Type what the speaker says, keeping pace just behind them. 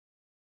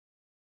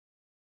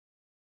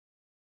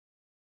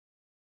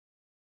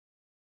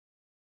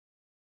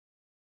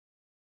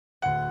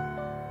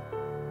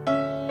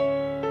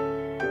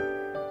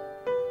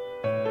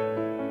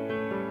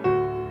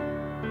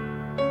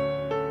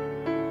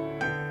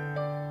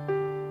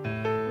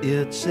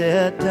It's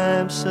at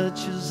times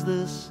such as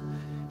this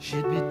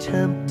she'd be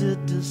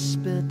tempted to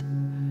spit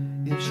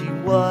if she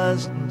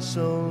wasn't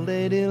so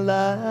ladylike.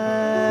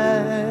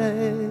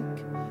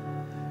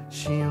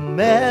 She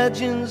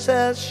imagines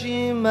how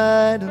she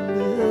might have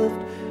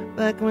lived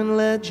back when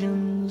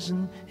legends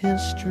and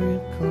history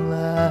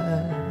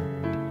collide.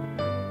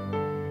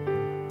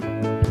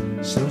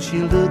 So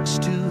she looks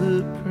to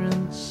her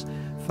prince,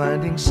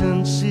 finding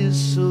senses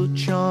so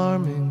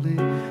charmingly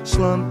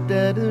slumped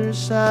at her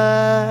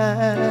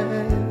side.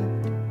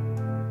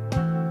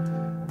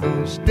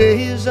 Those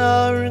days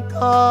are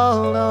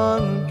recalled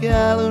on the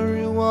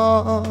gallery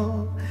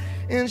wall,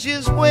 and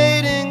she's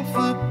waiting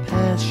for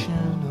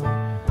passion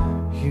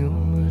or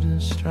humor to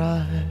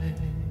strike.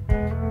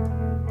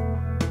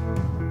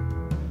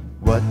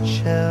 What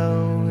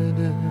shall we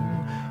do?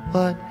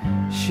 What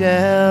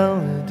shall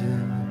we do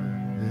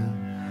with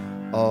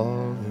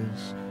all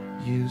this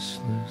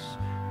useless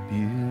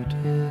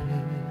beauty?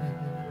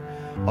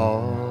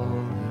 All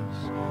this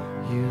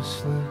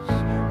useless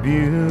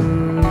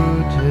beauty.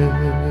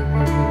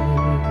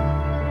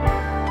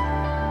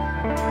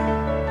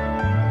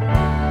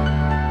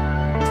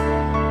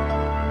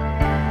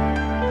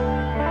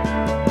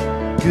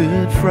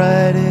 Good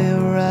Friday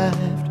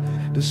arrived,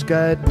 the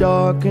sky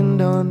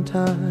darkened on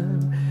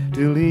time,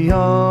 till he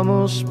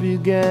almost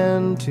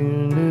began to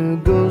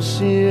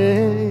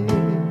negotiate.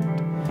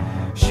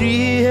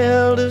 She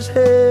held his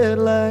head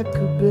like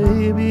a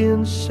baby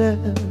and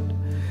said,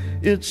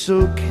 "It's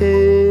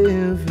okay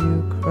if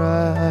you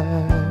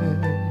cry."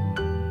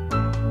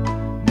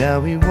 Now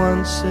he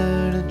wants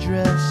her to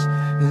dress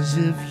as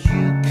if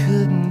you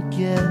couldn't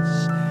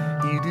guess.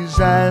 He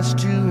desires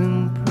to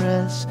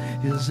impress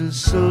his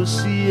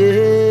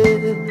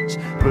associates,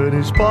 but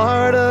his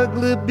part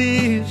ugly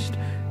beast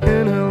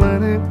and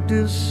Hellenic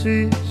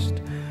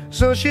deceased.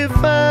 So she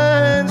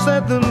finds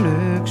that the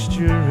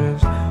mixture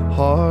is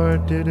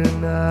hard to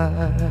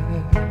deny.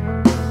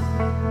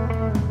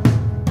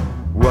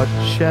 What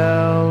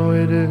shall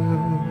we do?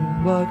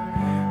 What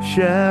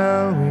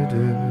shall we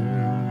do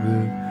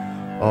with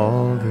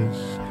all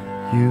this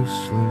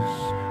useless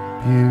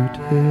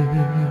beauty?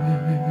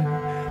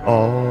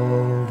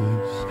 All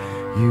this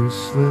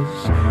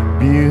useless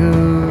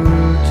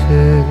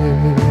beauty.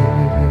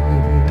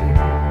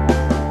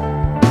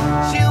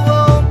 She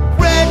won't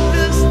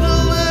practice the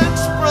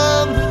looks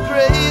from the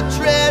great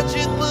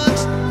tragic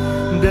books,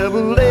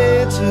 double A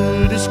to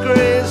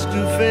disgrace to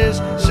face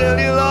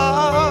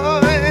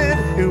celluloid.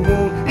 It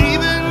won't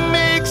even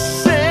make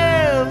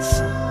sense,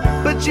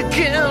 but you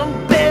can't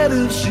bet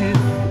if she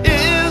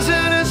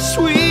isn't a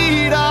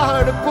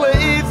sweetheart, a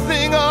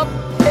plaything, a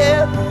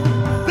pet.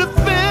 The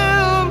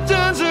film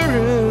turns her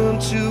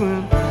into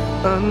an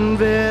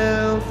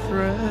unveiled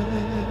threat.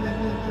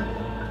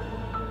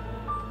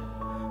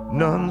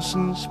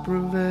 Nonsense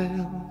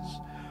prevails,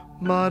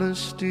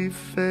 modesty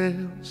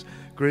fails,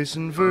 grace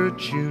and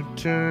virtue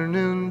turn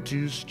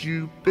into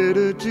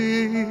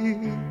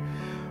stupidity.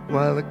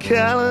 While the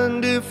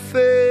calendar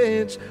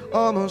fades,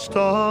 almost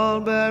all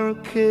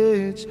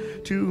barricades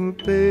to a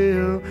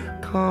pale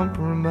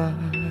compromise.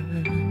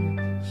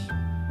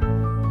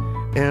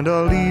 And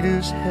our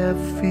leaders have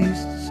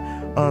feasts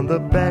on the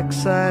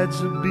backsides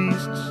of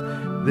beasts.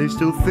 They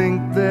still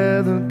think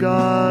they're the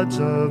gods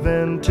of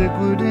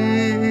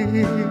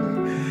antiquity.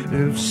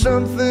 If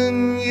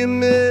something you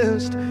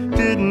missed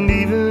didn't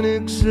even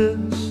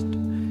exist,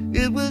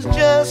 it was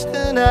just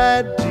an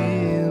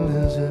ideal.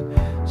 Is it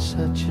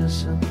such a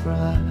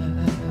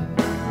surprise?